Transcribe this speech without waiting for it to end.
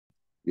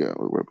Yeah,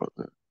 we'll worry about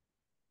that.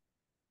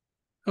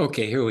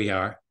 Okay, here we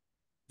are.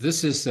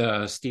 This is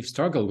Steve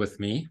Struggle with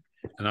me,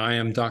 and I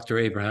am Dr.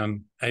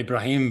 Abraham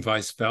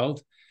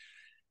Weizfeld.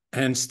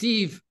 And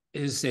Steve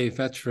is a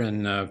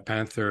veteran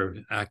Panther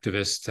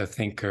activist,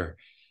 thinker,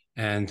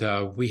 and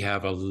we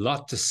have a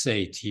lot to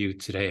say to you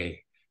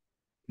today.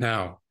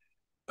 Now,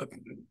 uh,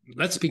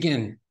 let's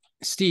begin.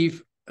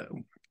 Steve,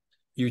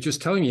 you were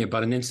just telling me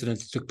about an incident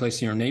that took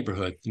place in your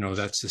neighborhood.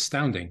 That's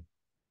astounding.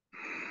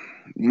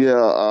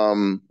 Yeah,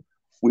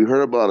 we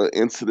heard about an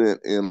incident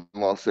in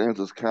Los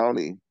Angeles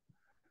County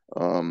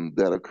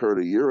that occurred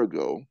a year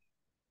ago,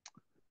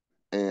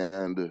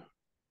 and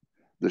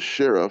the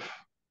Sheriff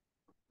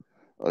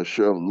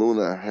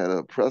Luna, had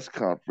a press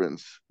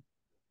conference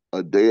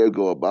a day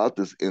ago about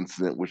this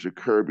incident, which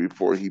occurred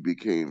before he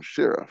became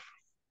sheriff.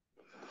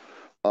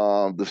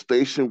 The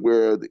station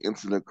where the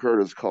incident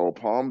occurred is called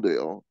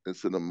Palmdale.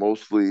 It's in a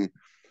mostly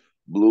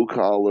blue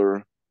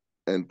collar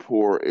and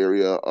poor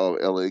area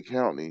of LA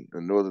County, the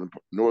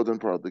northern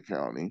part of the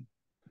county.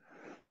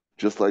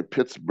 Just like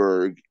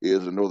Pittsburgh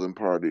is the northern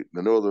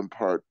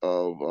part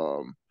of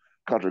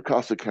Contra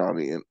Costa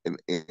County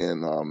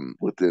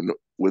within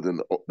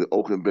the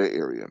Oakland Bay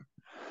area.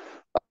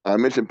 I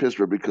mentioned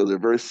Pittsburgh because they're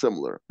very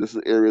similar. This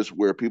is areas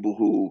where people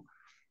who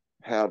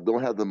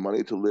don't have the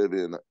money to live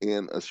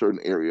in a certain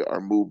area are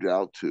moved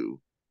out to,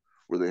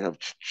 where they have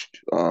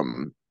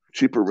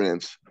cheaper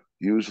rents.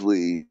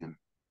 Usually,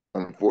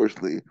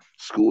 unfortunately,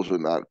 schools are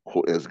not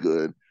as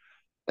good,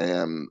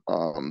 and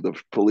the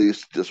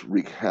police just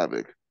wreak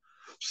havoc.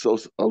 So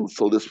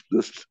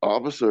this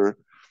officer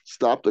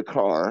stopped a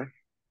car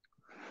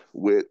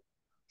with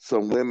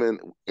some women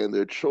and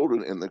their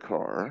children in the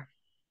car.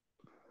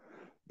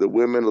 The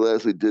women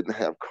allegedly didn't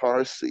have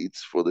car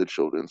seats for their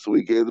children, so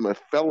he gave them a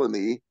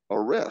felony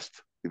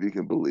arrest, if you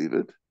can believe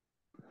it,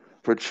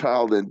 for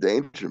child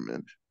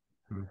endangerment,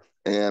 Hmm.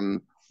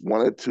 and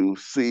wanted to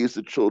seize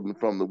the children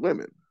from the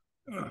women.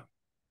 Uh,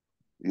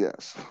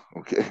 Yes,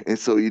 okay, and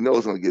so you know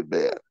it's going to get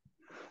bad.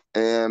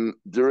 And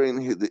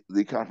during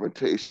the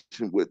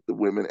confrontation with the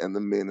women and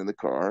the men in the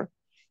car,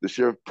 the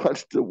sheriff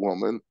punched the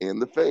woman in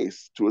the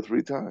face 2 or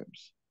 3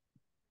 times,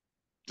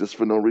 just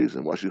for no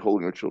reason, while she's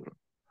holding her children.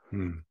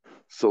 hmm.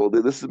 So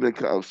this has been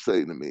kind of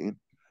saying to me,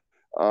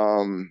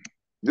 um,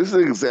 this is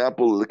an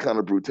example of the kind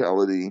of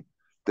brutality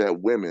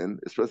that women,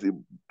 especially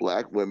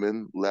Black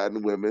women,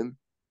 Latin women,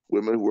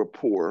 women who are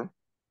poor,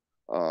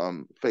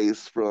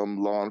 face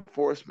from law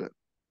enforcement.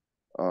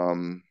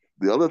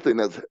 The other thing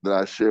that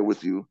I share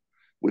with you,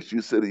 which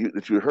you said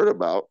that you heard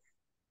about,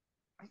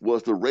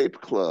 was the rape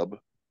club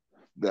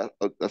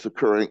that's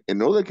occurring in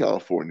Northern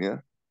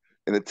California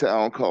in a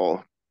town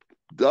called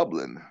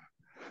Dublin.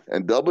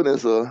 And Dublin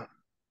is a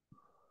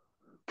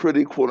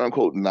pretty quote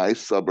unquote nice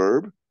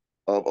suburb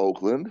of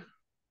Oakland.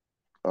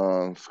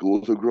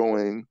 Schools are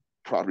growing,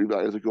 property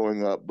values are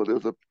going up, but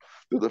there's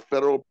a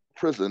federal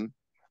prison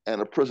and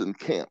a prison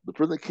camp. The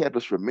prison camp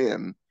is for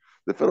men.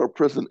 The federal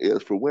prison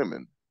is for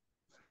women.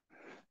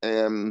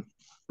 And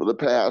for the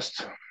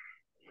past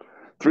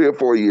 3 or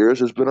 4 years,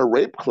 there's been a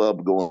rape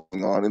club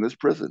going on in this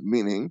prison,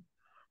 meaning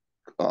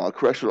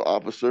correctional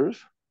officers,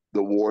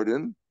 the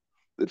warden,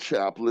 the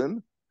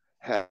chaplain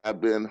have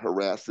been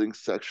harassing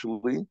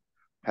sexually,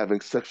 having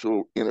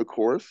sexual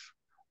intercourse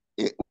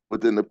in,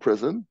 within the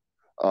prison,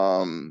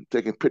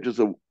 taking pictures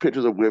of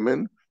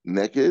women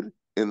naked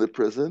in the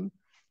prison,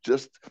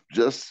 just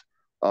just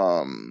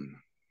um,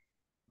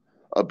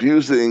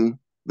 abusing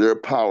their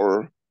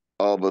power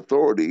of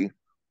authority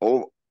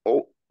over,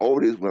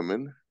 over these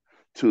women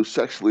to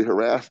sexually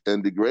harass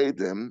and degrade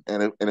them.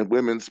 And if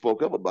women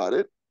spoke up about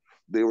it,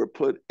 they were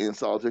put in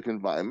solitary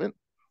confinement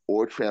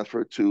or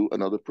transferred to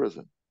another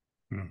prison.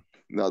 Hmm.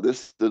 Now,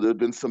 there's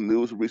been some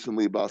news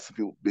recently about some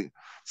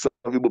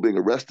people being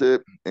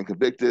arrested and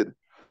convicted.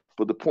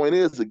 But the point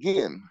is,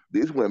 again,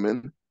 these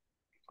women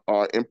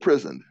are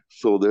imprisoned,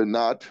 so they're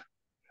not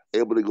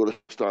able to go to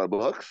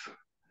Starbucks,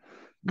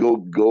 go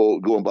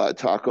and buy a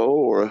taco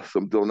or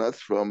some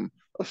donuts from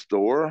a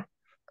store,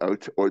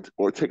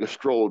 or take a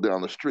stroll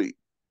down the street.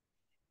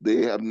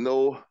 They have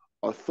no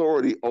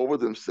authority over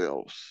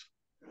themselves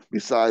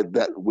beside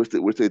that which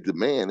they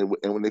demand.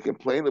 And when they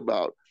complain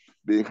about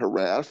being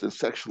harassed and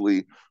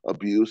sexually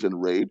abused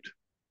and raped,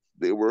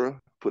 they were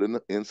put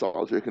in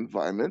solitary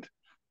confinement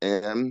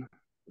and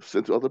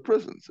sent to other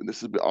prisons. And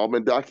this has all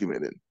been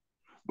documented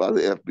by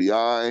the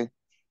FBI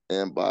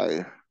and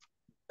by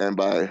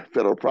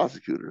federal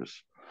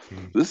prosecutors.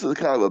 Hmm. This is the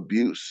kind of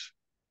abuse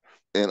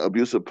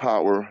of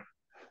power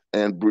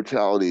and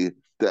brutality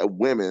that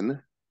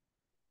women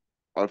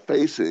are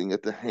facing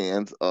at the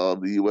hands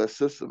of the U.S.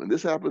 system. And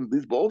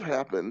these both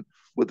happen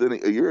within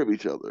a year of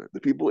each other.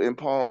 The people in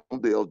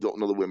Palmdale don't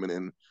know the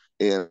women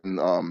in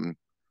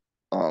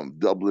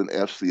Dublin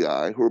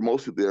FCI, who are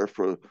mostly there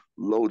for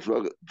low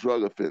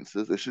drug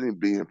offenses. They shouldn't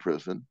be in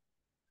prison,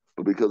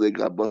 but because they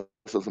got busted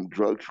on some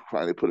drug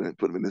crime, they put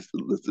them in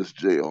this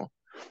jail.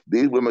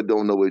 These women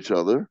don't know each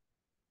other,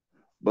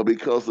 but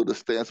because of the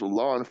stance of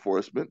law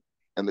enforcement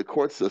and the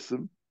court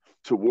system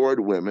toward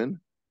women,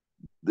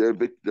 they're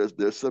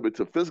subject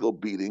to physical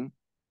beating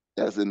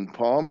as in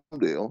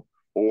Palmdale,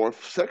 or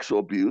sexual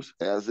abuse,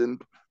 as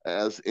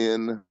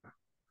in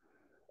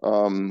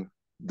um,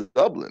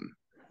 Dublin.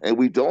 And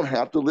we don't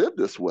have to live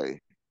this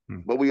way,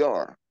 but we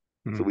are.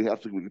 So we have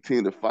to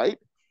continue to fight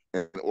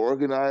and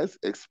organize,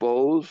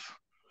 expose,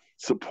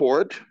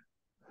 support,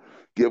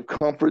 give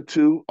comfort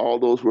to all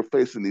those who are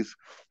facing these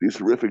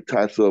horrific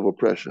types of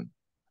oppression.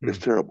 It's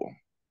terrible.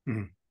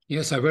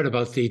 Yes, I read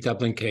about the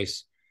Dublin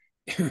case.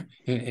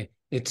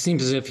 It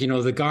seems as if,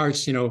 the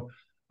guards,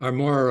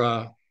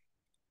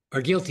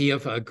 are guilty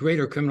of a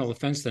greater criminal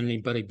offense than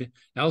anybody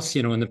else,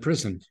 in the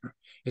prison.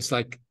 It's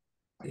like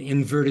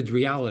inverted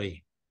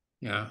reality.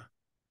 Yeah.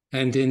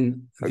 And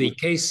in the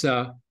case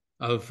of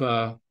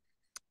the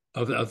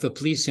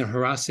police,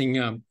 harassing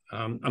a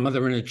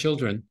mother and her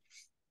children,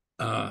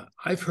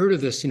 I've heard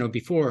of this,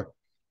 before,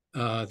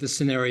 this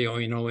scenario,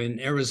 in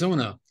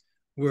Arizona,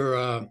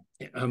 where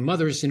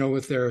mothers,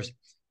 with their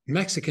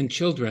Mexican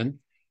children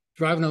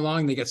driving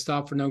along, they get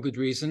stopped for no good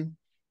reason.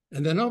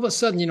 And then all of a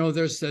sudden,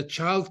 there's a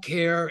child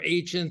care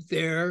agent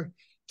there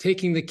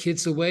taking the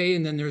kids away.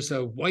 And then there's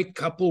a white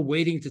couple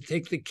waiting to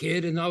take the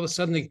kid. And all of a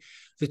sudden,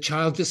 the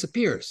child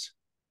disappears,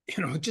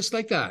 just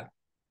like that.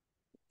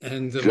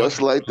 And the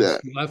just like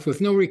that, left with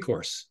no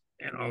recourse.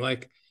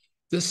 Like,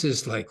 this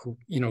is like,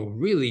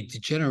 really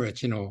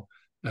degenerate,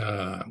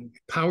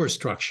 power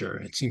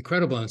structure. It's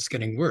incredible, and it's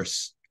getting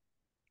worse.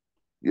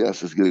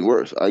 Yes, it's getting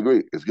worse. I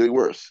agree. It's getting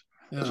worse.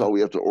 Yeah. That's why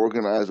we have to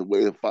organize a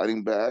way of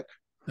fighting back,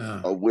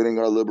 of winning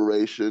our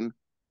liberation,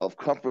 of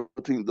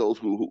comforting those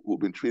who've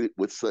been treated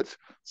with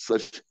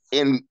such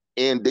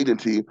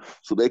indignity,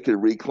 so they can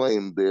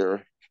reclaim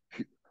their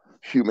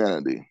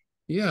humanity.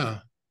 Yeah.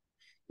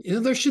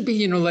 There should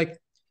be, like,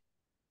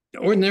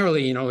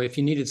 ordinarily, if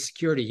you needed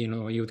security,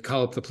 you would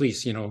call up the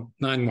police,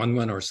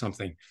 911 or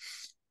something.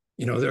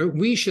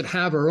 We should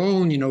have our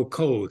own,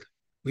 code.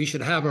 We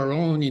should have our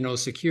own,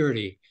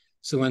 security.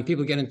 So when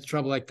people get into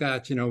trouble like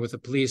that, with the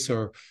police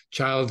or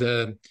child,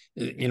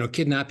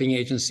 kidnapping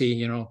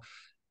agency,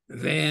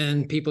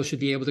 then people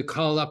should be able to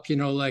call up,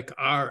 like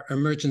our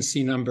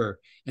emergency number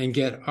and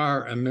get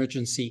our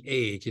emergency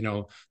aid,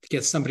 to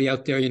get somebody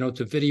out there,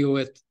 to video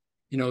it,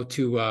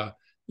 to,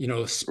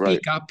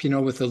 speak up,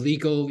 with the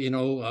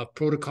legal,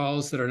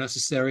 protocols that are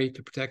necessary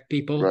to protect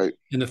people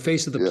in the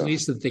face of the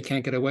police, that they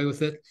can't get away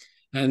with it.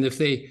 And if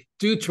they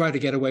do try to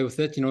get away with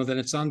it, then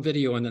it's on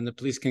video, and then the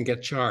police can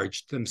get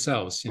charged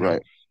themselves, and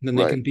then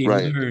they can be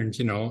learned,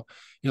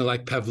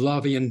 like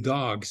Pavlovian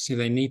dogs.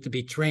 They need to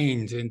be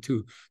trained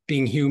into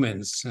being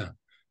humans.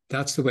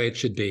 That's the way it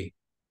should be.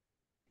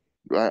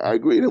 I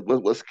agree.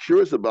 What's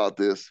curious about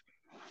this,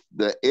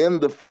 that in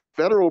the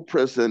federal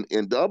prison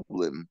in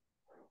Dublin,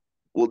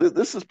 well,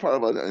 this is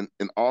part of an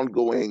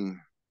ongoing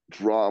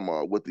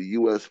drama with the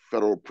U.S.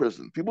 federal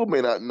prison. People may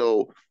not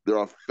know there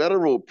are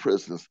federal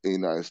prisons in the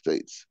United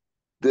States.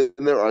 Then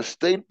there are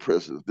state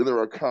prisons. Then there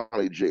are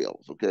county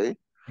jails, okay?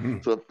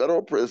 So the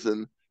federal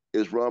prison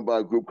is run by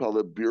a group called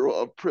the Bureau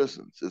of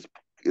Prisons.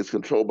 It's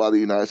controlled by the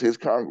United States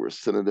Congress,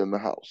 Senate, and the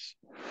House.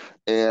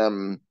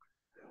 And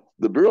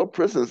the Bureau of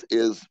Prisons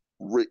is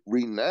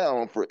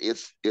renowned for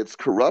its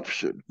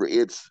corruption, for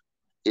its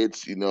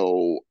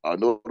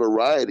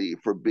notoriety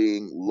for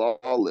being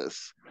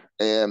lawless.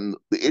 And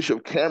the issue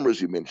of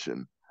cameras you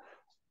mentioned,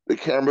 the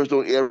cameras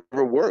don't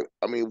ever work.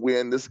 I mean,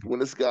 when this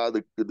guy,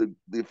 the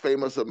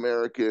famous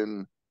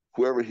American,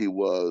 whoever he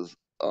was,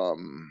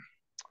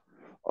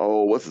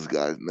 what's this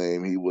guy's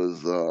name? He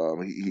was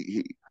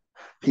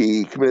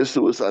he committed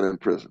suicide in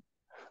prison.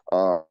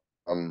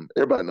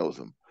 Everybody knows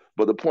him.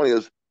 But the point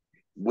is,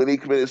 when he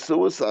committed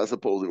suicide,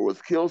 supposedly, or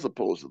was killed,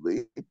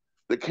 supposedly,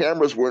 the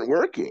cameras weren't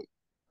working.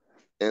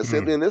 And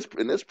same thing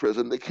in this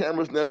prison, the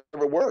cameras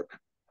never work.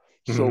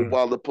 So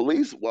while the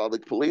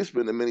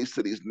policemen in many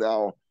cities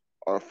now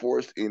are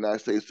forced in the United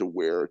States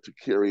to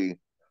carry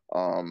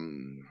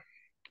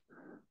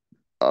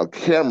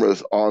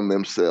cameras on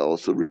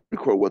themselves to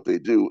record what they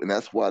do, and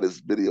that's why this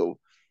video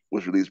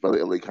was released by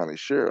the LA County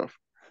Sheriff.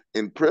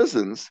 In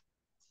prisons,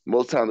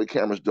 most times the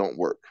cameras don't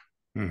work,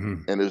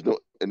 and there's no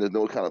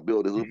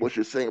accountability. What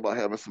you're saying about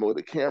having someone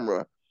with a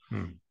camera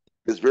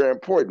is very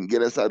important.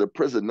 Get inside the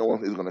prison, no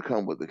one is going to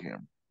come with the camera.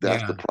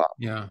 That's the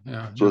problem.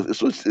 So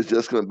it's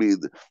just going to be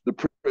the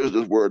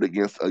prisoner's word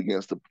against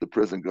the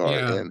prison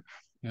guard.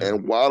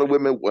 And while the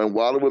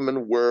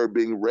women were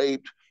being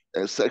raped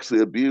and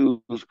sexually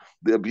abused,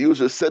 the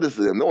abuser said to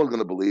them, "No one's going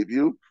to believe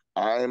you.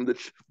 I'm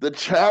the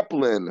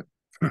chaplain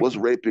was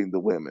raping the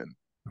women.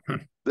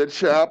 The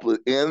chaplain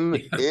in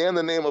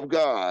the name of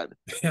God.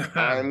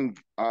 I'm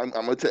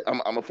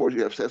gonna force you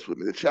to have sex with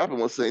me." The chaplain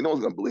was saying, "No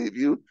one's going to believe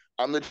you.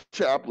 I'm the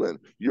chaplain.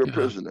 You're a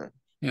prisoner."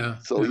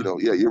 So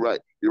you're right.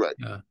 You're right.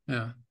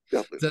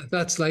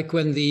 That's like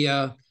when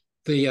the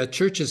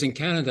churches in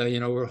Canada,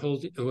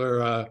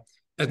 were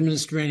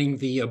administrating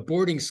the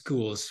boarding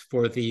schools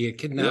for the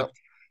kidnapped,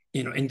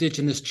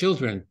 Indigenous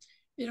children.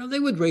 They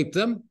would rape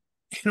them,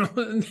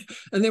 and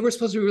they were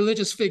supposed to be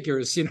religious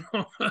figures.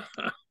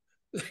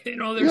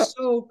 They're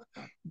so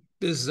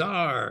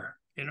bizarre.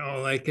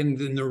 Like, and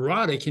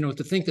neurotic.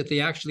 To think that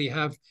they actually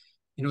have,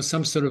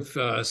 some sort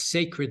of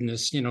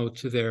sacredness,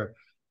 to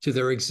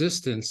their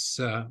existence,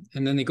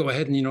 and then they go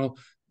ahead and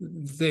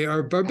they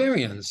are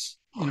barbarians.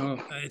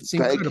 It's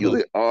Thank you. incredible.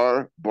 They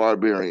are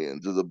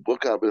barbarians. There's a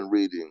book I've been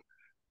reading,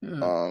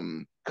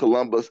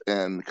 Columbus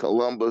and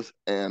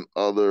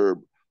other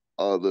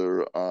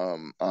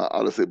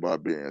I'll just say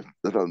barbarians.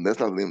 That's not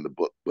the name of the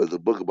book, but it's a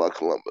book about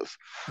Columbus.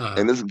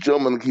 And this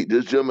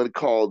gentleman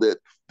called it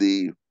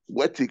the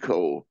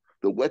Wetiko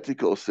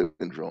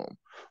syndrome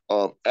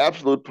of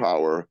absolute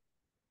power,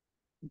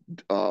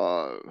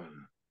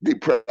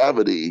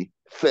 depravity,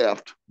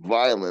 theft,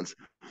 violence.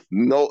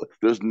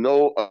 There's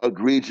no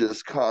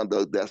egregious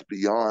conduct that's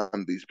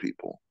beyond these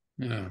people.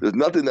 Yeah. There's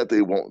nothing that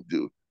they won't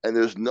do. And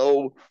there's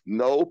no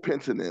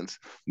penitence,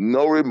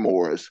 no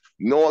remorse,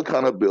 no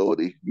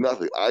accountability,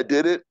 nothing. I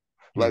did it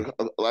like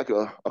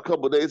a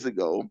couple of days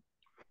ago.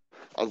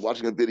 I was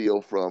watching a video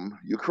from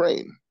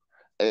Ukraine,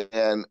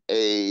 and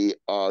a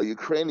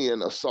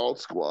Ukrainian assault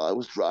squad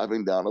was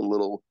driving down a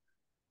little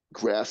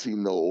grassy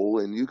knoll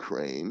in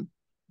Ukraine.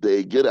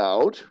 They get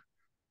out,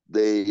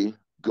 they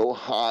go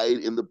hide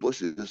in the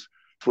bushes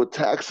to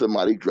attack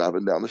somebody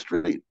driving down the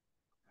street.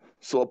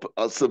 So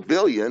a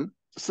civilian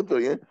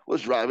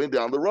was driving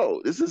down the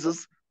road. This is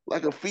just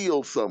like a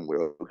field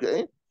somewhere,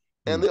 okay?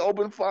 And they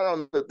open fire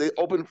on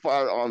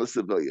the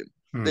civilian.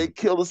 They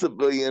kill the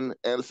civilian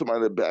and somebody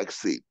in the back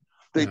seat.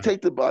 They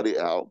take the body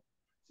out.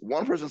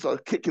 One person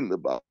starts kicking the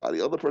body.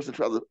 The other person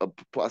tries to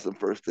apply some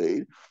first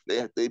aid.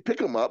 They pick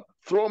him up,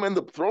 throw him in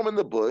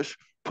the bush,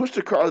 push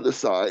the car to the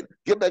side,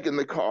 get back in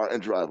the car,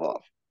 and drive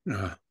off.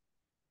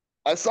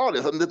 I saw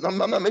this. I'm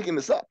not making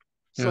this up.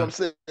 So I'm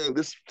saying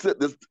this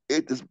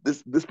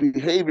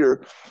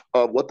behavior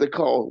of what they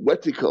call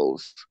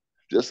wetikos,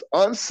 just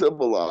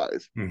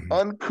uncivilized,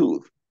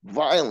 uncouth,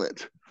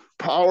 violent.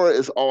 Power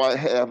is all I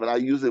have, and I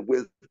use it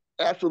with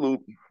absolute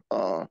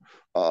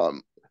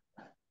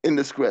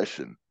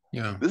indiscretion.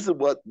 Yeah. This is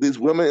what these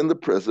women in the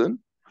prison,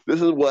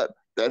 this is what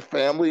that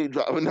family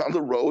driving down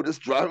the road,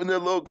 just driving their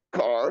little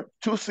car,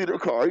 two-seater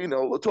car, a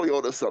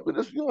Toyota or something,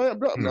 just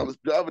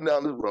driving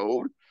down the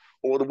road,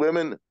 or the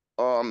women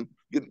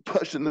getting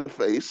punched in the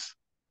face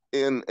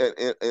in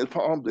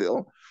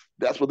Palmdale.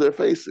 That's what they're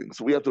facing.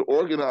 So we have to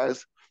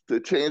organize to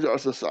change our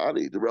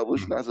society, to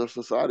revolutionize our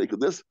society,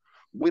 because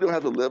we don't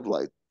have to live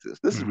like this.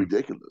 This is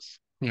ridiculous.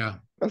 Yeah.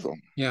 That's all.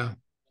 Yeah.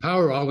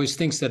 Power always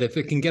thinks that if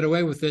it can get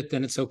away with it,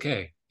 then it's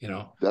okay.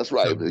 That's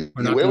right. So we're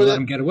not going to let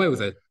them get away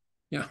with it.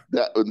 Yeah.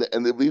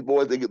 And these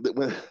boys,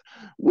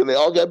 when they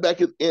all got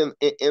back in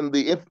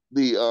the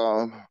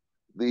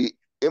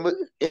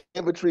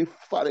infantry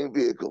fighting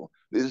vehicle,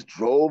 they just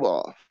drove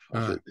off.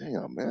 I said,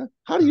 damn, man,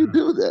 how do you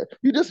do that?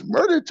 You just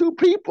murdered two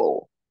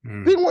people.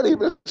 They weren't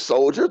even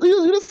soldiers.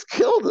 You just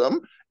killed them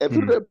and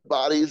threw their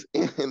bodies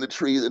in the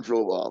trees and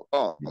drove off.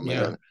 Oh,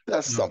 man,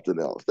 that's something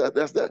else.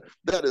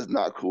 That is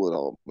not cool at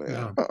all,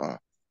 man.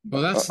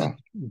 Well, that's the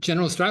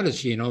general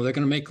strategy. They're going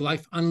to make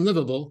life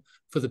unlivable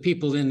for the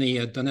people in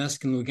the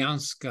Donetsk and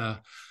Lugansk,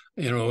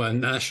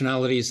 and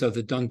nationalities of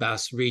the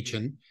Donbass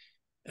region.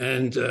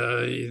 And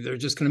they're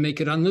just going to make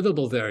it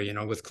unlivable there,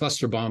 with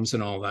cluster bombs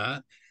and all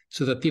that,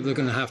 so that people are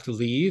going to have to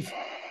leave.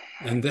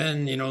 And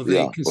then, they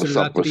consider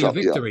that to be a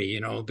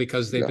victory,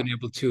 because they've been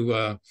able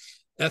to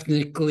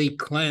ethnically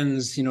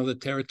cleanse, the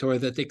territory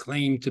that they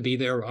claim to be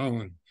their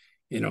own.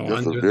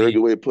 That's a very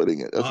good way of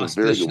putting it. That's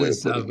a very good way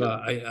of putting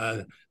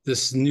it.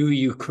 This new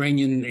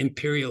Ukrainian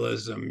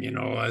imperialism,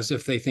 as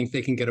if they think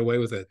they can get away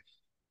with it.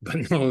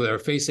 But no, they're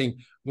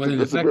facing what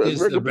in effect is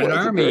the Red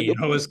Army,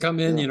 has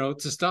come in,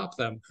 to stop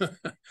them,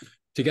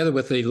 together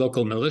with the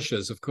local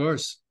militias, of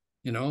course.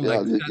 You're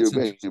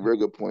making a very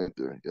good point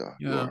there.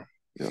 Yeah.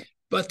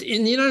 But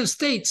in the United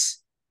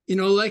States,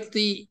 like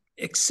the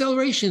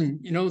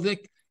acceleration, the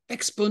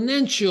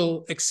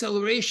exponential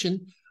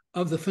acceleration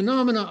of the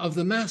phenomena of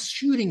the mass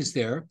shootings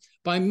there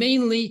by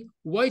mainly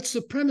white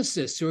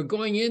supremacists who are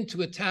going in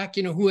to attack,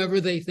 whoever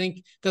they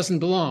think doesn't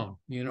belong,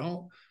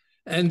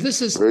 and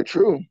this is very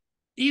true.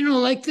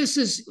 This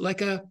is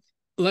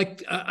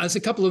as a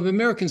couple of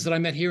Americans that I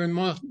met here in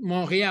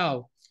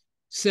Montreal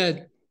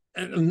said,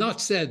 not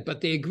said,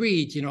 but they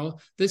agreed,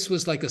 this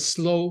was like a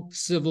slow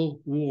civil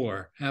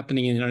war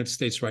happening in the United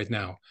States right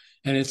now,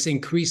 and it's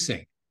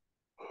increasing.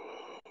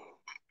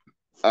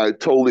 I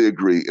totally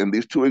agree. And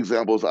these two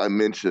examples I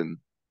mentioned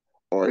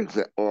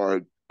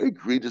are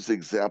egregious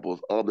examples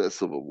of that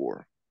civil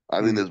war.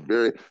 I think that's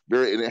very,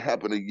 very, and it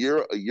happened a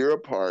year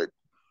apart,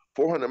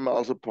 400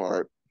 miles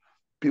apart.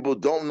 People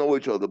don't know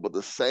each other, but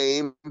the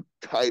same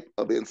type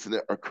of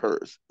incident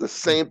occurs. The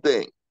same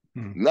thing,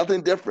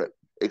 nothing different,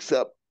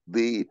 except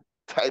the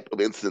type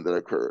of incident that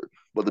occurred.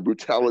 But the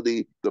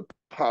brutality, the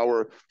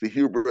power, the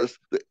hubris,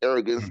 the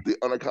arrogance, the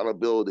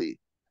unaccountability,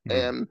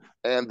 and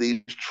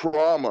the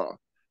trauma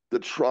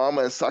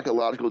and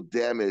psychological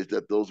damage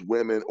that those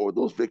women or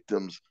those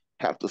victims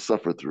have to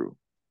suffer through.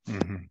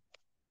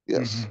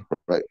 Yes,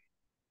 right.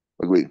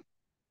 Agreed.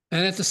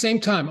 And at the same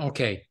time,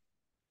 okay,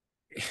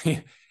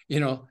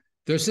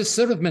 there's this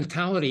sort of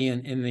mentality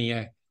in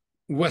the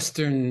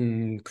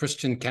Western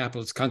Christian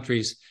capitalist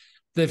countries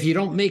that if you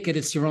don't make it,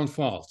 it's your own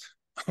fault.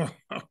 Oh,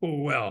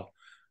 well,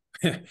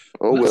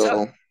 Oh let's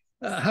well.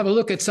 have a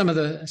look at some of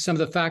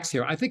the facts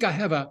here. I think I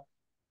have a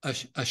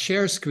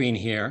share screen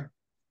here.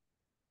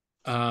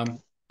 I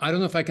don't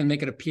know if I can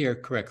make it appear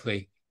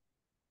correctly.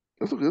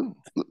 That's okay.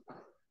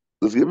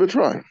 Let's give it a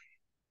try.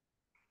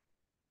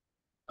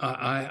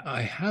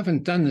 I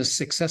haven't done this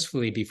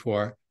successfully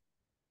before.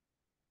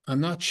 I'm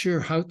not sure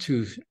how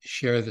to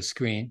share the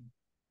screen.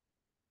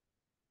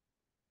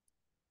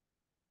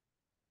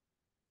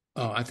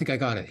 Oh, I think I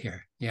got it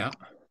here. Yeah.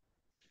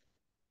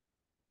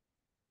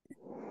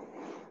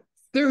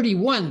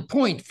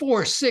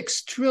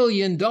 $31.46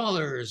 trillion.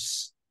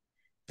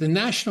 The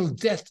national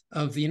debt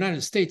of the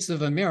United States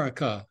of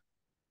America.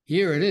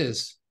 Here it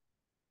is.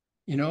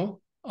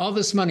 All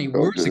this money,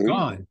 where's it Okay.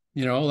 gone?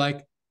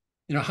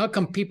 How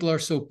come people are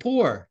so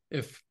poor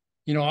if,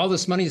 all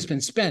this money has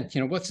been spent?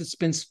 What's it's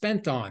been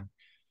spent on?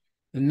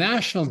 The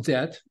national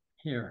debt,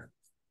 here,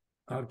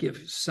 I'll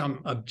give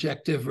some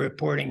objective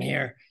reporting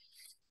here.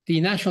 The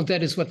national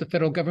debt is what the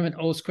federal government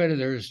owes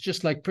creditors,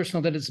 just like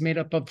personal debt is made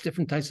up of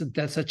different types of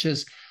debt, such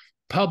as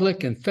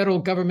public and federal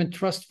government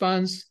trust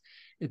funds.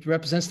 It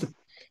represents the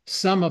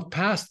sum of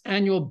past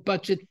annual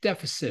budget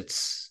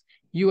deficits.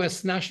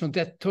 U.S. national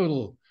debt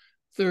total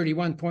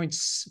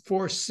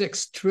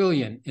 31.46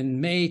 trillion in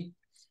May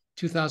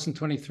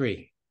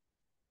 2023,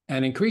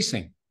 and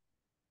increasing.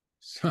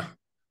 So,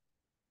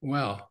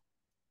 well,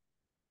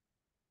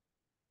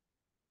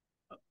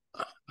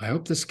 I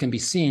hope this can be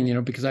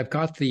seen, because I've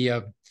got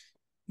the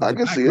I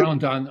can see it.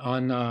 background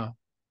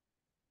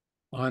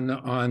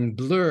on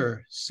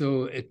blur,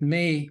 so it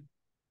may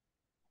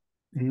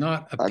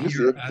not I can see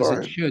appear it as it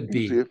fine. should You can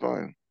see be. it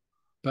fine.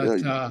 Yeah,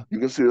 But you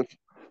can see it.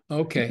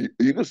 okay,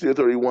 You can see a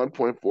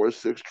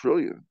 31.46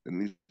 trillion,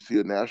 and you see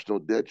a national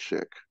debt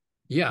check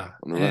yeah,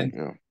 on the right.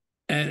 Yeah.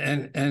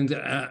 and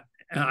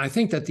I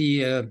think that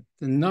the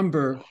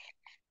number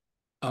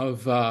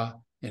of the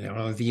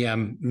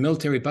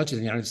military budget in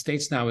the United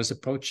States now is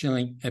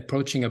approaching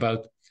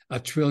about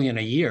 $1 trillion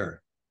a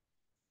year.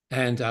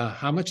 And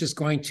how much is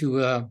going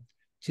to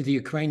the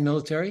Ukraine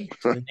military,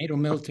 to the NATO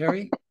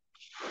military?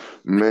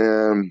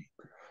 Man,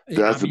 I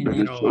that's the mean,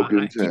 biggest joke in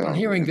I keep on town.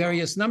 hearing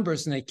various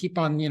numbers, and they keep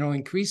on,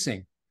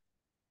 increasing.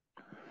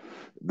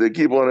 They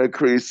keep on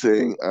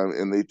increasing,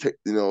 and they take,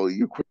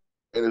 Ukraine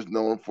is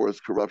known for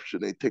its corruption.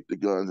 They take the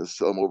guns and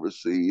sell them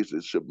overseas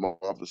and ship them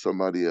off to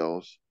somebody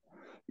else,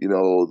 you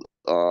know,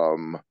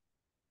 um,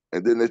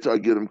 and then they try to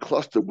get them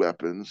cluster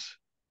weapons,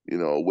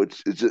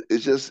 which it's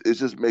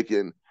just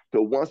making.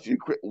 So once the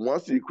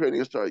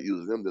Ukrainians start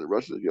using them, then the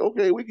Russians go,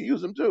 okay, we can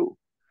use them too.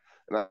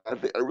 And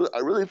I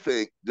really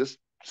think, just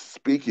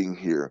speaking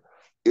here,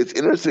 it's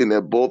interesting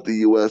that both the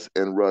U.S.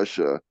 and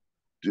Russia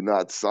do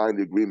not sign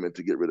the agreement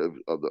to get rid of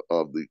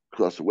the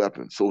cluster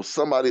weapons. So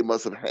somebody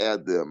must have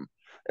had them,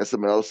 and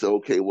somebody else said,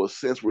 okay, well,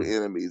 since we're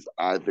enemies,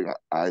 I think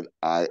I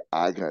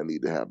kind of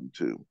need to have them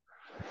too,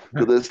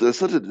 because there's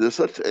such a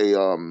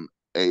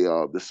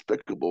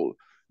despicable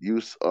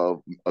use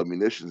of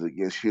munitions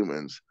against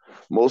humans.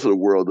 Most of the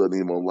world isn't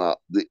even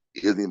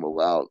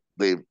allowed.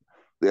 They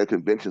have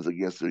conventions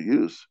against their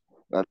use.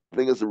 And I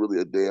think it's really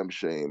a damn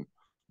shame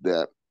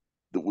that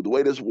the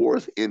way this war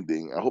is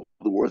ending. I hope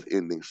the war is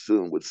ending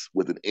soon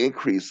with an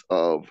increase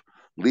of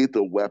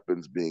lethal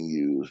weapons being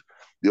used.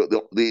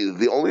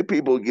 The only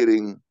people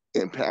getting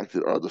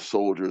impacted are the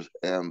soldiers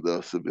and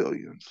the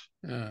civilians.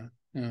 Yeah,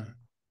 yeah,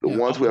 The yeah.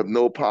 ones who have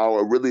no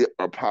power really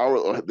are power,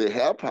 or they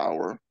have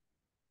power,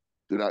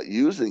 they're not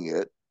using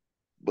it,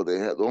 but they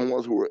have the only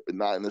ones who are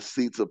not in the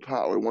seats of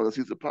power. One of the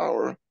seats of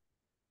power,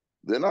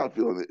 they're not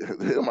feeling it.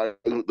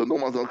 No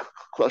one's gonna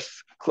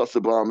cluster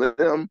bomb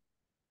them.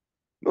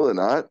 No, they're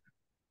not.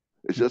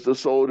 It's just the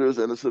soldiers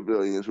and the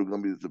civilians who are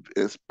going to be,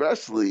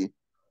 especially,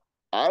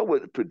 I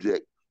would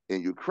predict,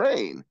 in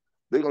Ukraine,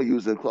 they're going to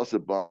use them cluster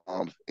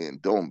bombs in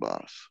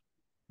Donbass.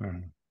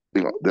 Mm.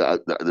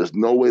 There's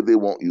no way they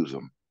won't use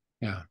them,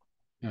 Yeah,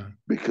 yeah,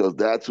 because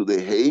that's who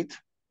they hate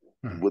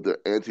mm. with their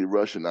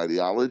anti-Russian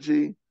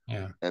ideology,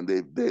 Yeah. and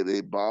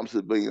they bomb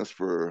civilians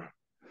for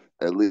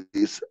at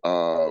least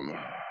 9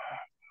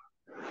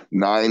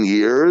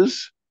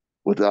 years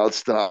without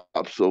stop.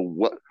 So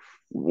what?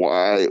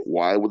 Why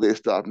would they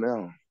stop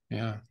now?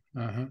 Yeah.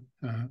 Uh-huh.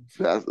 Uh-huh.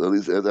 That's, at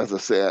least, that's a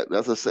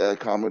sad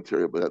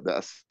commentary, but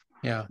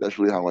Yeah. that's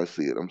really how I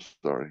see it. I'm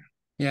sorry.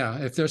 Yeah.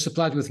 If they're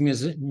supplied with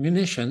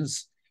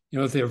munitions,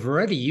 they've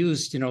already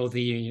used,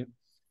 the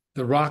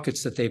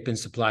rockets that they've been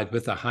supplied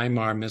with, the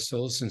HIMAR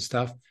missiles and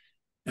stuff.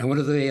 And what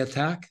do they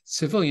attack?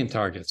 Civilian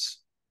targets,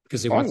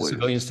 because they want the Always.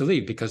 civilians to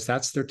leave, because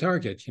that's their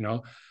target.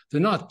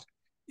 They're not,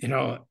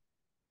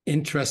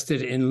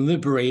 interested in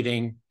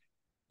liberating,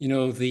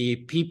 the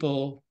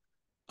people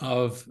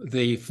of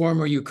the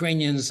former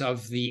Ukrainians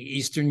of the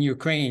Eastern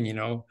Ukraine,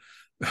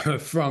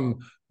 from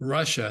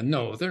Russia.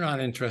 No, they're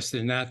not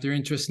interested in that. They're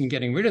interested in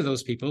getting rid of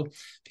those people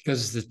because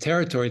it's the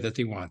territory that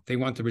they want. They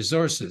want the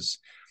resources,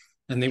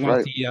 and they That's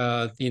want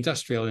right. the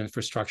industrial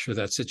infrastructure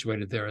that's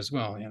situated there as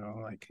well.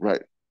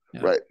 Right.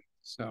 Yeah. Right.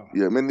 So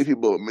Yeah. Many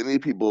people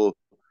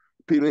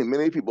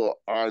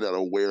are not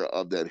aware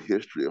of that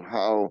history of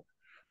how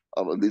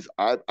at least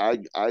I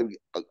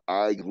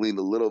gleaned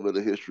a little bit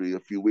of history a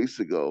few weeks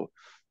ago,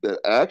 that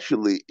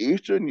actually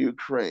Eastern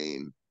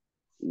Ukraine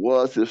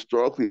was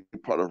historically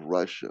part of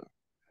Russia.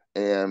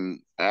 And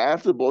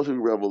after the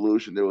Bolshevik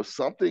Revolution, there was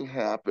something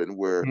happened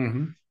where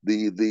Mm-hmm.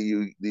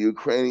 the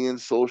Ukrainian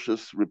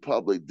Socialist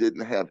Republic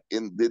didn't have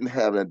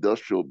an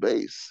industrial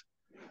base,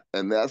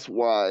 and that's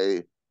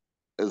why,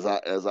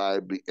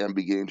 am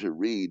beginning to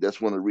read, that's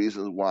one of the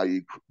reasons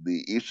why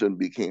the Eastern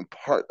became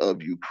part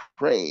of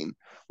Ukraine,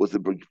 was to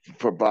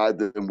provide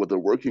them with a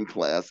working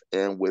class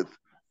and with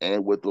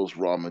those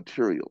raw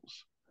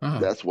materials. Oh,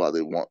 That's why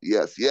they want.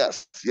 Yes,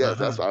 yes, yes. uh-huh.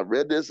 That's I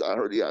read this. I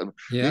heard. Yeah,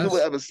 people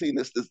Yes. haven't seen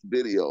this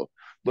video,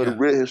 but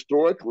Yeah.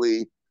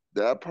 historically,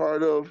 that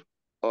part of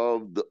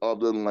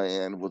the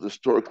land was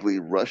historically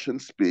Russian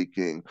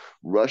speaking,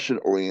 Russian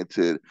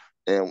oriented,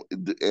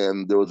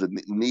 and there was a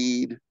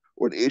need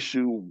or an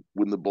issue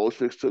when the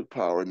Bolsheviks took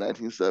power in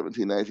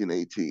 1917,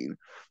 1918,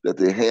 that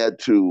they had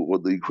to,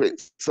 well,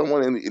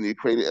 someone in the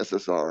Ukrainian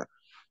SSR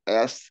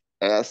asked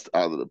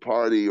either the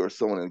party or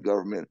someone in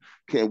government,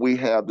 can we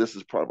have this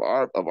as part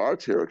of our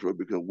territory,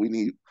 because we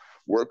need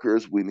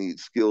workers, we need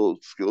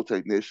skilled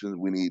technicians,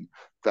 we need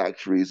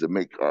factories that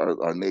make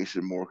our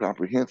nation more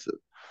comprehensive.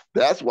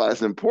 That's why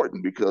it's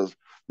important, because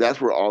that's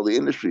where all the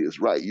industry is,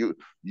 right? You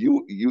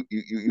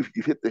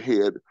hit the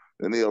head,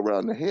 the nail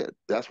around the head.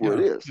 That's where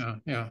it Yeah. is. Yeah.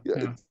 Yeah. Yeah.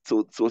 Yeah.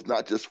 So it's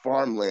not just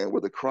farmland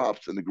where the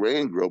crops and the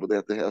grain grow, but they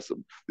have to have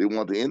some. They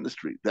want the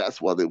industry. That's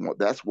why they want.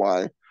 That's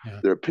why Yeah.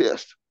 they're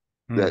pissed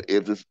Mm. that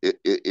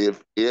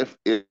if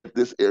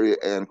this area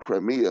and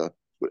Crimea,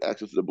 with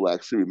access to the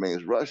Black Sea,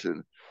 remains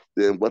Russian,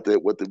 then what they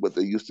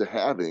used to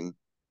having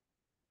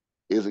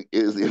isn't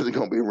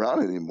going to be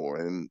around anymore.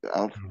 And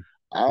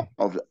I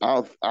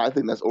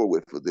think that's over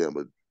with for them,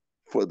 but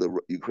for the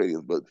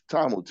Ukrainians. But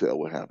time will tell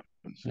what happens.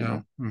 You Yeah.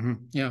 know. Mm-hmm.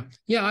 Yeah.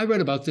 Yeah. I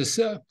read about this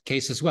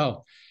case as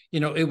well.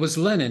 It was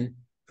Lenin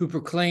who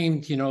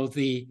proclaimed, in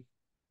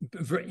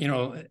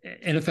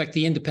effect,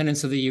 the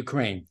independence of the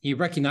Ukraine. He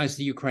recognized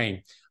the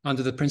Ukraine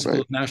under the principle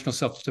Right. of national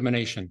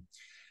self-determination.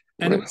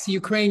 And it Right. was the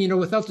Ukraine,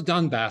 without the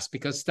Donbass,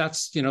 because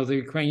that's, the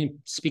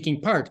Ukrainian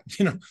speaking part,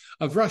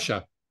 of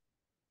Russia.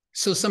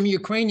 So some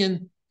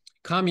Ukrainian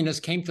communists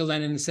came to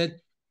Lenin and said,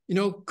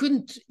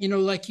 couldn't,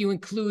 like you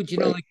include,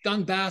 Right. like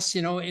Donbass,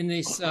 in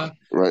this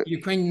Right.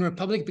 Ukrainian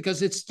Republic,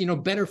 because it's,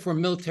 better for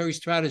military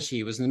strategy.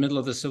 It was in the middle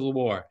of the Civil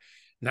War.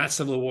 And that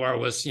Civil War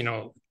was,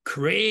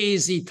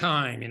 crazy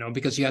time,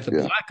 because you had the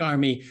Yeah. Black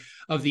Army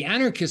of the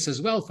anarchists as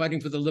well,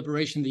 fighting for the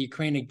liberation of the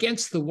Ukraine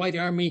against the White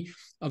Army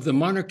of the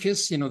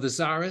monarchists, the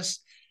czarists,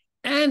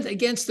 and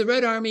against the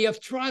Red Army of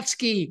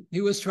Trotsky,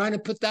 who was trying to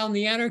put down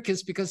the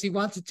anarchists because he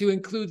wanted to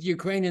include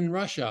Ukraine and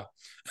Russia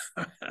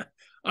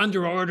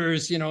under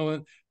orders,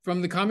 from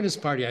the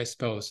Communist Party, I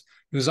suppose.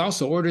 He was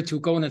also ordered to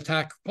go and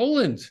attack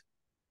Poland,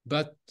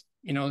 but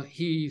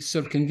he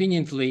sort of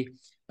conveniently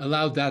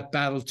allowed that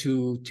battle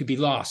to be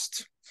lost.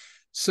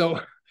 So,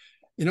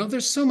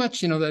 there's so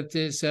much, that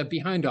is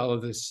behind all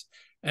of this.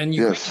 And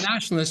Ukrainian Yes.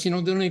 nationalists,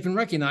 don't even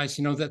recognize,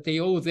 that they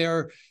owe their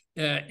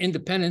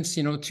independence,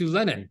 to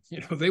Lenin.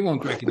 They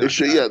won't They recognize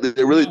should. that. Yeah. No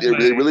They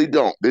way. really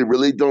don't. They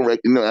really don't.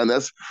 And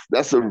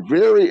that's a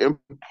very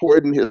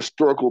important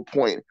historical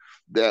point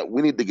that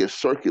we need to get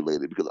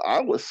circulated, because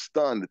I was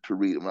stunned to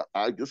read it.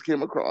 I just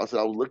came across it.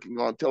 I was looking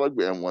on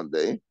Telegram one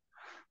day,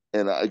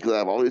 and because I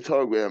have all these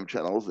Telegram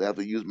channels, I have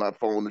to use my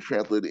phone to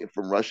translate it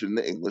from Russian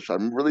to English. I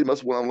really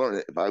must want to learn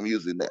it if I'm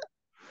using that.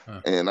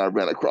 Huh. And I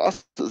ran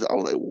across this. I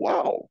was like,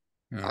 wow.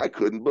 Yeah. I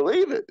couldn't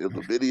believe it. It was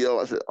a video.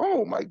 I said,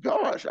 "Oh my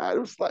gosh!" I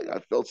was like, I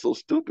felt so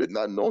stupid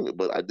not knowing it,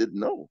 but I didn't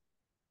know.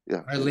 Yeah.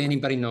 Hardly Anyway.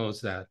 anybody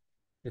knows that.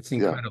 It's Yeah.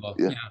 incredible.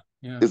 Yeah. Yeah.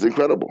 Yeah. It's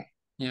incredible.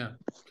 Yeah.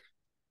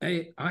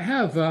 Hey, I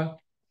have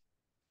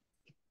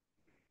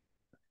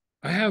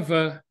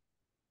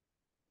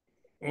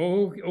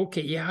oh,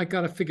 okay. Yeah, I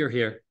got a figure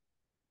here.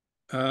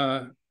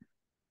 Uh,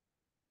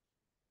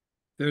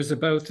 there's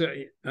about,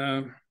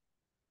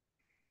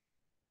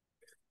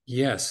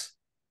 yes.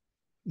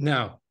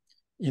 Now,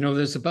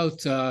 there's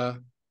about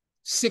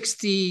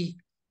 60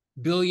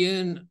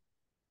 billion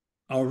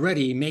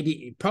already,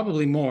 maybe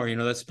probably more,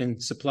 that's been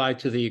supplied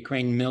to the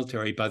Ukrainian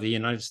military by the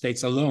United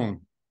States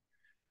alone,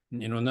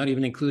 not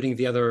even including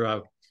the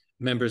other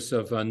members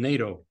of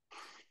NATO,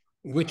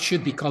 which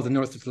should be called the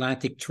North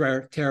Atlantic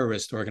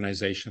Terrorist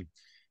Organization.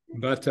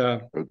 But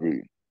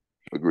Agreed.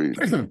 Agreed.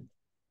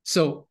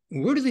 so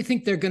where do they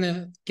think they're going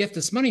to get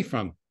this money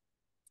from?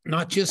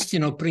 Not just,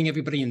 putting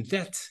everybody in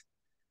debt,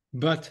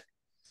 but,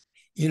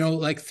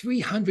 like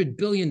 $300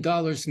 billion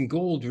in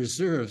gold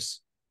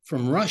reserves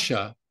from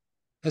Russia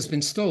has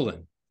been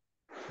stolen.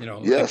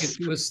 Like Yes.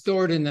 it was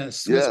stored in the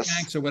Swiss Yes.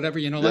 banks or whatever,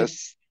 like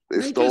Yes. They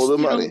they stole the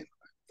just, money.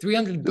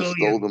 300 Just stole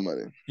billion the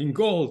money. in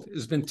gold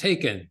has been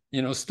taken,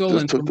 Just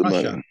stolen took from the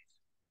Russia. money.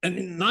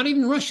 And not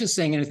even Russia's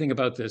saying anything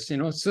about this,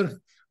 it's sort of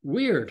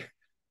weird.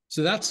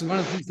 So that's one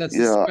of the things that's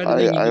Yeah.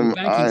 discrediting, the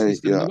banking I.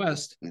 system in the Yeah.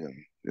 West. Yeah.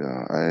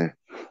 Yeah.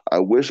 I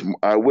wish.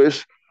 I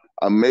wish.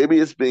 Maybe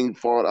it's being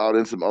fought out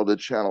in some other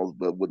channels,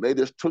 but when they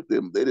just took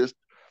them,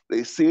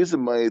 they seized the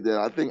money. Then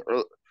I think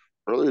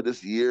earlier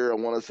this year, I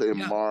want to say in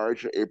Yeah,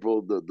 March or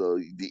April,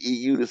 the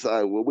EU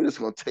decided, well, we're just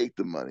going to take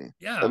the money. I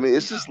yeah, mean,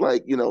 it's yeah, just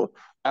like,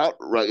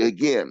 outright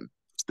again,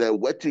 that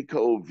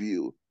Wetiko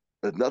view.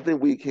 There's nothing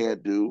we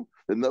can't do.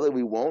 There's nothing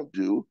we won't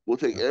do. We'll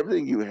take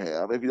everything you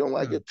have. If you don't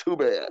like yeah, it, too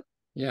bad.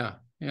 yeah,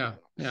 yeah,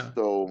 yeah.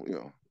 So,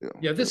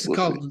 Yeah, this is we'll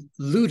see. called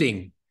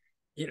looting.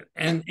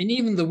 And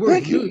even the word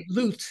Thank you.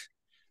 loot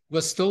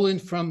was stolen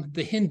from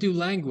the Hindu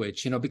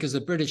language, because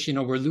the British,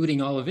 were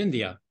looting all of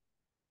India.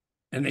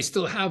 And they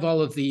still have all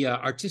of the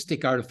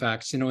artistic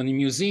artifacts, in the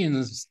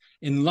museums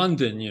in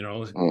London,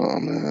 Oh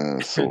man,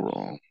 it's so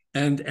wrong.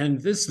 and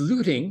this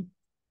looting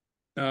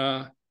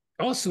uh,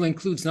 also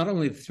includes not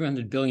only the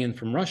 300 billion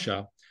from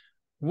Russia.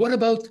 What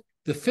about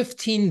the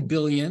 15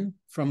 billion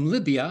from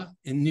Libya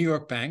in New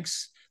York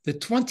banks, the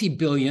 20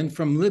 billion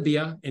from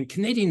Libya in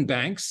Canadian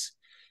banks,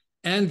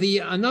 and the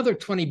another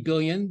 20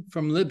 billion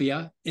from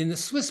Libya in the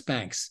Swiss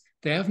banks?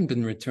 They haven't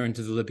been returned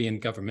to the Libyan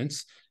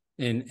governments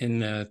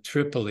in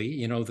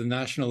Tripoli, the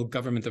National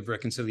Government of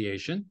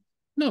Reconciliation.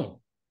 No,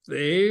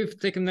 they've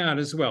taken that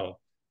as well,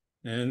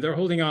 and they're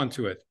holding on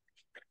to it.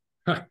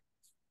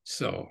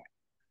 So,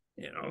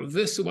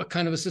 this, what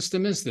kind of a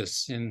system is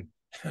this? And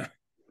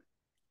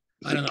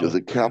I don't It's know.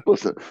 a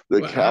capitalist, the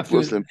Well, I have to.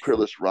 capitalist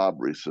imperialist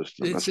robbery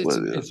system. It's That's it's what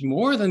it is. it's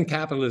more than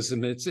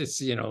capitalism. It's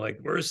like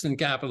worse than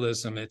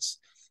capitalism. It's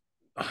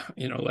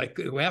like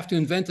we have to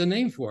invent a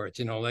name for it.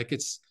 Like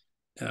it's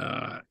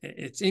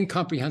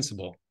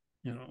incomprehensible.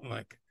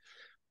 Like,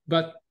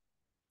 but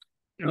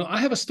I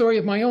have a story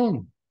of my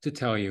own to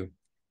tell you.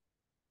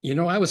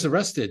 I was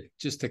arrested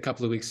just a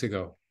couple of weeks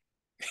ago.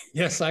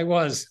 Yes, I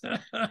was.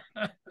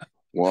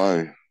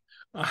 Why?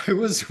 I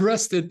was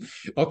arrested.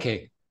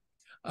 Okay.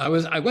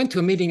 I went to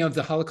a meeting of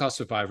the Holocaust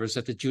survivors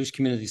at the Jewish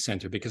Community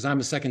Center because I'm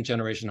a second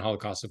generation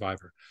Holocaust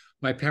survivor.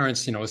 My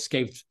parents,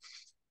 escaped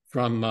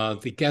from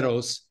the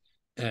ghettos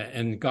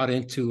and got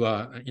into,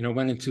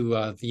 went into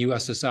the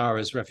USSR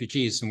as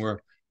refugees and were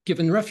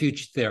given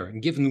refuge there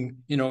and given,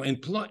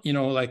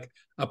 like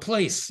a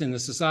place in the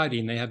society,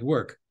 and they had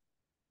work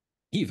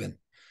even.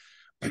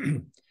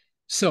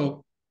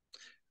 So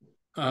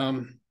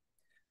I'm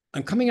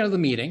coming out of the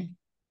meeting,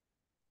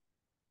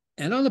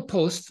 and on the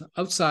post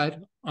outside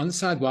on the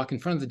sidewalk in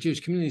front of the Jewish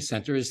Community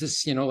Center is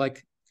this,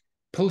 like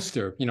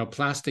poster,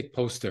 plastic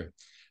poster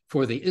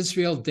for the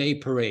Israel Day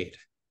Parade.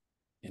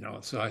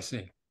 So I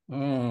say,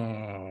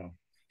 oh,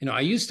 I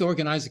used to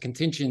organize a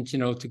contingent,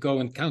 to go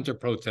and counter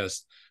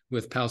protest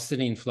with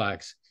Palestinian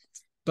flags.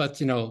 But,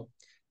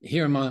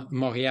 here in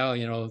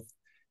Montreal,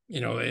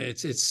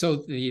 it's so,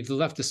 the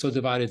left is so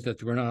divided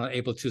that we're not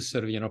able to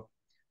sort of,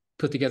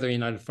 put together a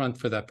united front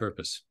for that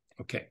purpose.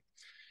 Okay.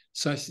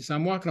 So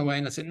I'm walking away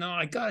and I said, no,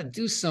 I got to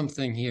do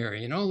something here,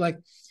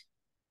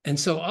 and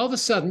so all of a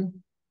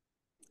sudden,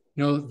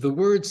 the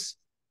words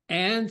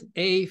 "and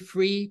a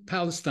free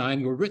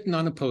Palestine" were written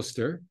on a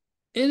poster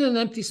in an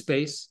empty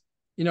space,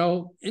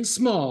 in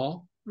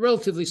small,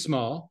 relatively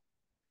small.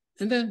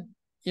 And then,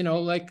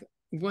 like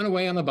went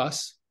away on the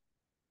bus.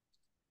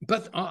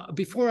 But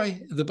before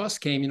the bus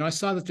came, I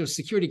saw that there was a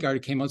security guard who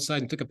came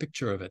outside and took a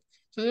picture of it.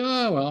 So,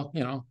 oh,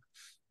 well,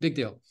 big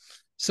deal.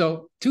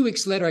 So 2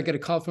 weeks later, I get a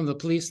call from the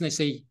police and they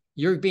say,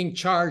 you're being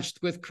charged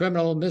with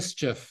criminal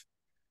mischief.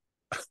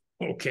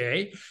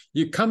 Okay,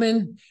 you come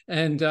in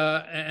and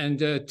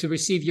to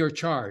receive your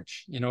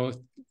charge,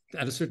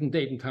 at a certain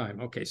date and time.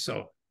 Okay,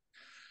 so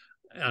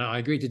I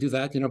agreed to do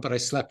that, but I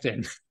slept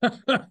in.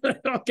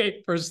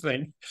 Okay, first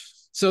thing.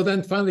 So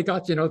then finally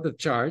got, the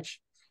charge.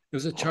 It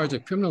was a charge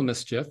of criminal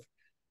mischief,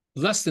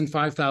 less than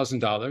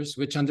 $5,000,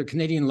 which under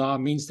Canadian law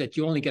means that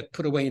you only get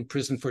put away in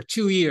prison for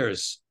 2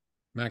 years,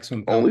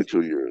 maximum penalty. Only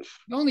 2 years.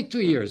 Only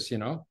 2 years,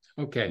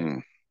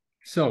 Okay.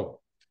 So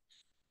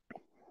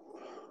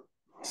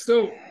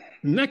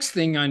next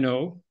thing I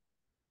know,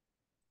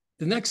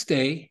 the next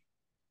day,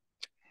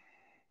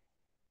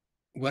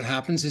 what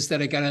happens is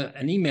that I got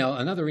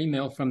another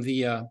email from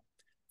the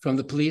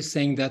police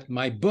saying that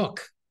my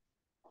book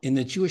in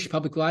the Jewish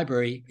Public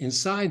Library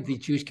inside the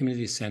Jewish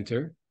Community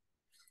Center,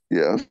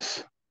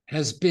 yes,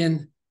 has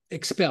been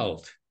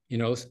expelled.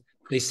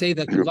 They say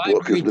that the your book has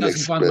library been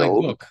doesn't want my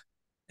expelled. book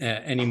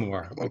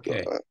anymore. Oh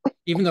Okay.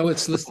 Even though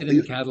it's listed in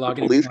the catalog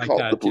the and police everything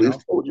like that. The police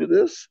told you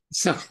this?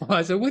 So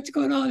I said, what's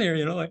going on here?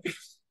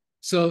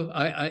 So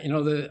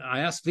I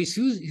asked police,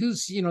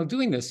 who's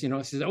doing this? He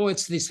says, oh,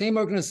 it's the same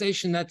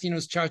organization that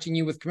is charging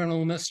you with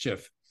criminal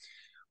mischief,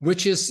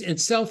 which is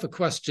itself a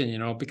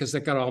question, because they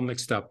got all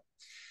mixed up.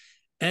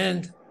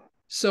 And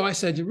so I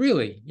said,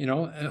 really,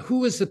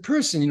 who is the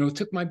person, who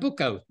took my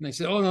book out? And they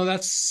said, oh, no,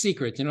 that's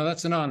secret.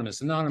 That's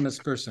anonymous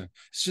person.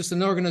 It's just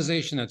an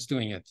organization that's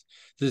doing it,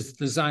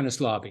 the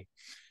Zionist lobby.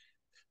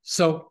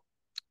 So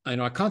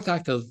I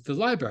contacted the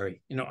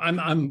library.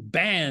 I'm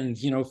banned,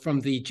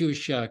 from the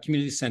Jewish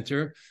Community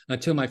Center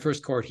until my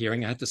first court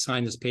hearing. I had to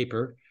sign this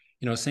paper,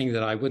 saying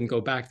that I wouldn't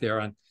go back there.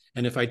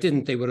 And if I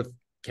didn't, they would have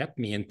kept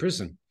me in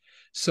prison.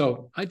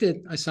 So I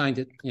did. I signed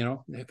it,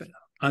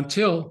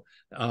 until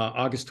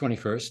August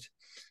 21st.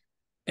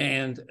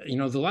 And,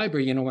 the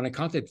library, when I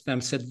contacted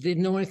them, said they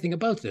didn't know anything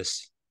about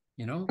this.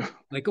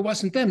 like it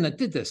wasn't them that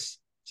did this.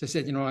 So I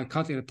said, I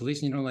contacted the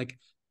police,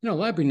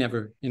 library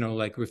never,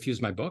 like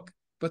refused my book.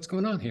 What's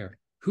going on here?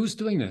 Who's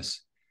doing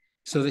this?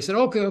 So they said,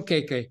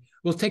 okay,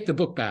 we'll take the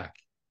book back.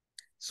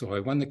 So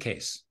I won the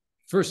case,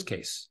 first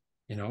case,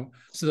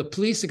 So the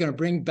police are going to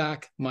bring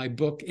back my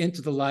book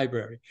into the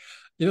library.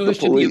 There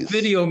should be a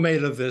video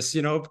made of this,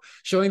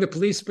 showing the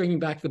police bringing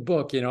back the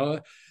book,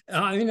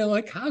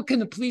 like, how can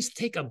the police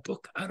take a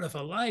book out of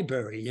a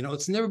library?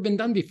 It's never been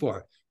done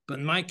before. But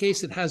in my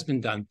case, it has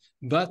been done.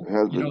 But,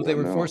 they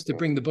were forced to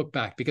bring the book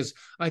back because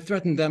I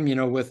threatened them,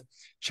 with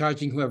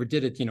charging whoever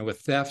did it, with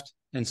theft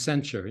and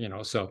censure,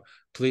 so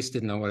police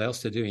didn't know what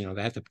else to do.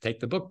 They had to take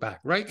the book back,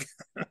 right?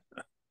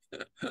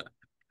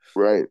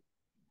 Right.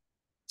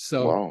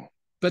 So, wow.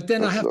 But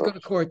then I have to go to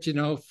court,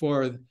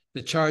 for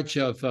the charge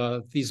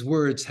of these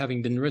words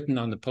having been written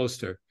on the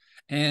poster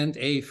and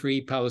a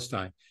free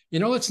Palestine.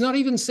 It's not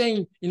even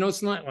saying,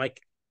 it's not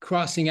like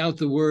crossing out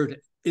the word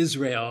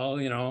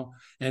Israel,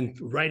 and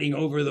writing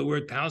over the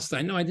word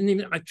Palestine. No,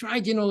 I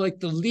tried, like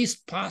the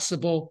least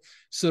possible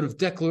sort of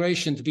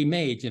declaration to be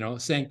made,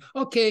 saying,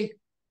 okay,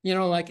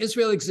 like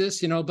Israel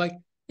exists, like,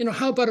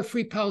 how about a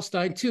free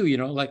Palestine too,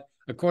 like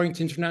according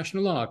to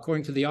international law,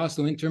 according to the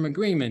Oslo Interim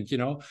Agreement,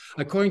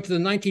 according to the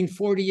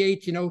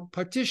 1948,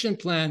 partition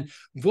plan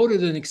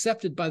voted and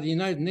accepted by the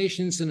United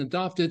Nations and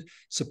adopted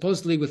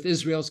supposedly with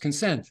Israel's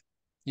consent.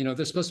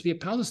 There's supposed to be a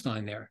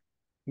Palestine there.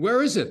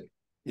 Where is it?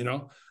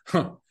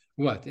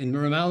 What? In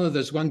Ramallah,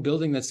 there's one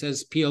building that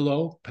says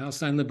PLO,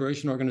 Palestine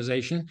Liberation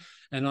Organization,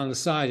 and on the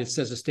side it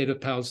says the State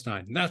of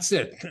Palestine. That's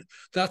it.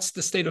 That's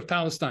the State of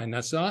Palestine.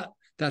 That's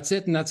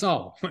it, and that's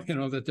all,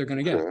 that they're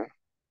going to get.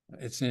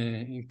 It's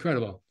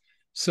incredible.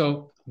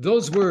 So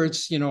those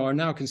words, are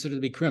now considered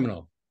to be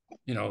criminal,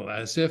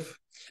 as if,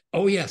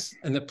 oh yes,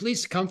 and the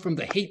police come from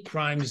the hate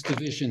crimes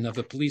division of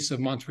the police of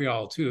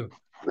Montreal too.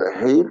 The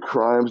hate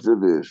crimes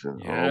division.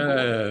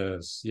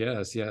 Yes.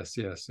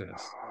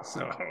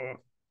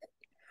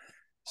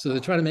 So they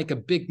try to make a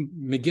big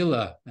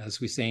Megillah,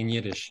 as we say in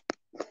Yiddish,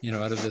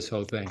 out of this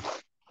whole thing.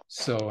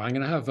 So I'm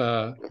going to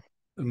have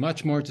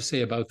much more to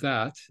say about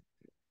that.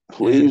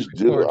 Please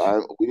do.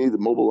 We need to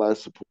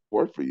mobilize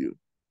support for you.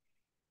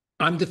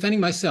 I'm defending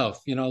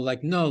myself,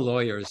 like no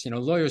lawyers.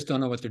 Lawyers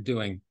don't know what they're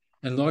doing.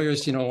 And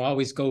lawyers,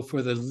 always go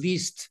for the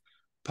least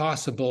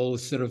possible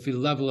sort of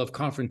level of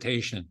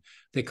confrontation.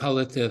 They call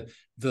it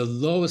the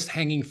lowest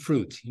hanging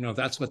fruit.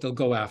 That's what they'll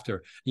go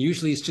after.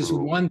 Usually it's just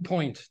one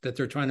point that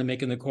they're trying to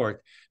make in the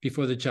court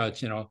before the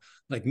judge.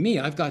 Like me,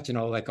 I've got,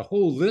 like a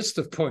whole list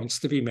of points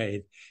to be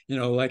made.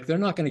 Like they're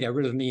not going to get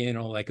rid of me,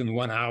 like in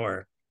 1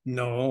 hour.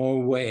 No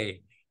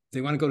way. If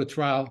they want to go to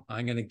trial,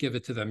 I'm going to give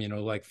it to them,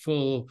 like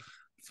full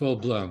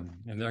blown.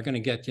 And they're going to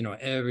get,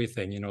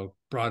 everything,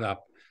 brought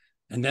up.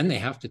 And then they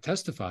have to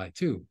testify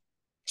too,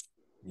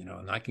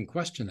 and I can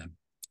question them.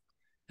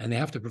 And they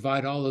have to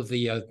provide all of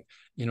the,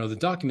 the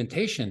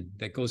documentation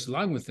that goes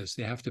along with this.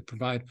 They have to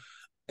provide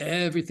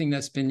everything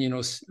that's been,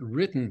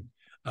 written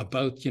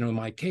about,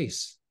 my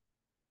case,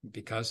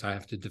 because I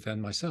have to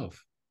defend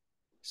myself.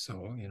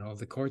 So,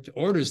 the court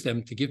orders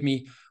them to give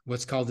me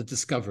what's called a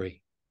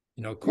discovery.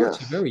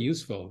 Courts are very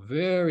useful,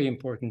 very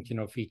important,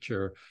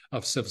 feature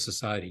of civil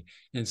society.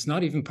 And it's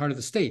not even part of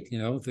the state.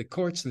 The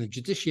courts and the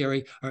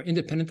judiciary are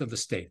independent of the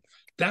state.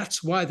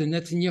 That's why the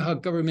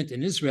Netanyahu government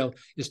in Israel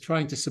is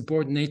trying to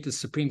subordinate the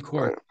Supreme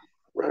Court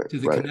to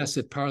the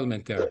Knesset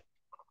parliament there.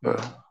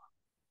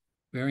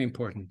 Very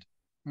important.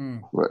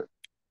 Right.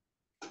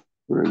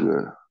 Very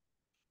good.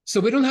 So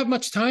we don't have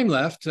much time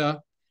left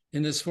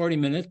in this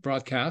 40-minute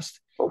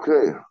broadcast.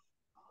 Okay.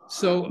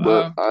 So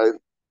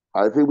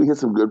I think we hit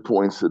some good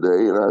points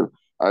today, and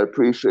I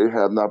appreciate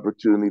having the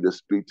opportunity to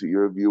speak to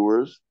your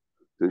viewers,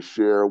 to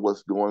share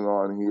what's going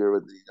on here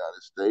in the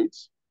United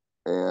States.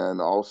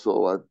 And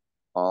also,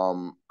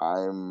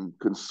 I'm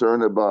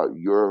concerned about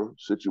your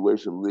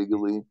situation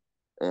legally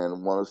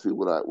and want to see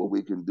what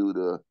we can do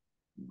to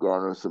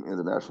garner some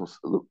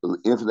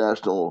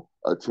international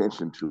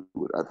attention to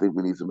it. I think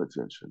we need some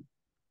attention.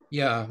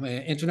 Yeah,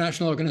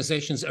 international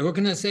organizations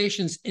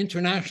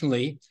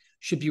internationally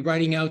should be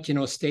writing out,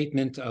 a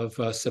statement of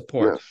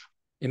support.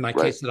 In my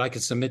case, that I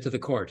could submit to the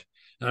court.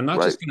 And I'm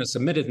not just going to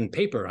submit it in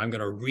paper. I'm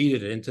going to read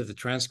it into the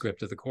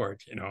transcript of the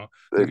court.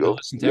 They're going to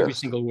listen to every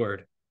single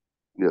word.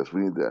 Yes,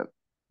 we need that.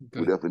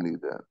 Good. We definitely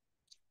need that.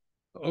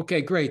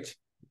 Okay, great.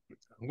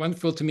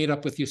 Wonderful to meet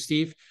up with you,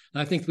 Steve.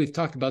 And I think we've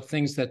talked about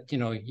things that,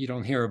 you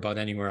don't hear about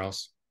anywhere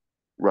else.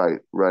 Right.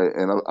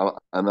 And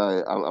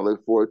I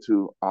look forward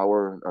to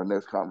our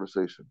next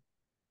conversation.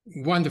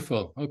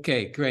 Wonderful.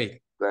 Okay, great.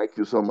 Thank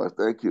you so much.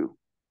 Thank you.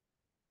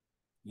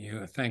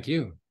 Yeah, thank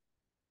you.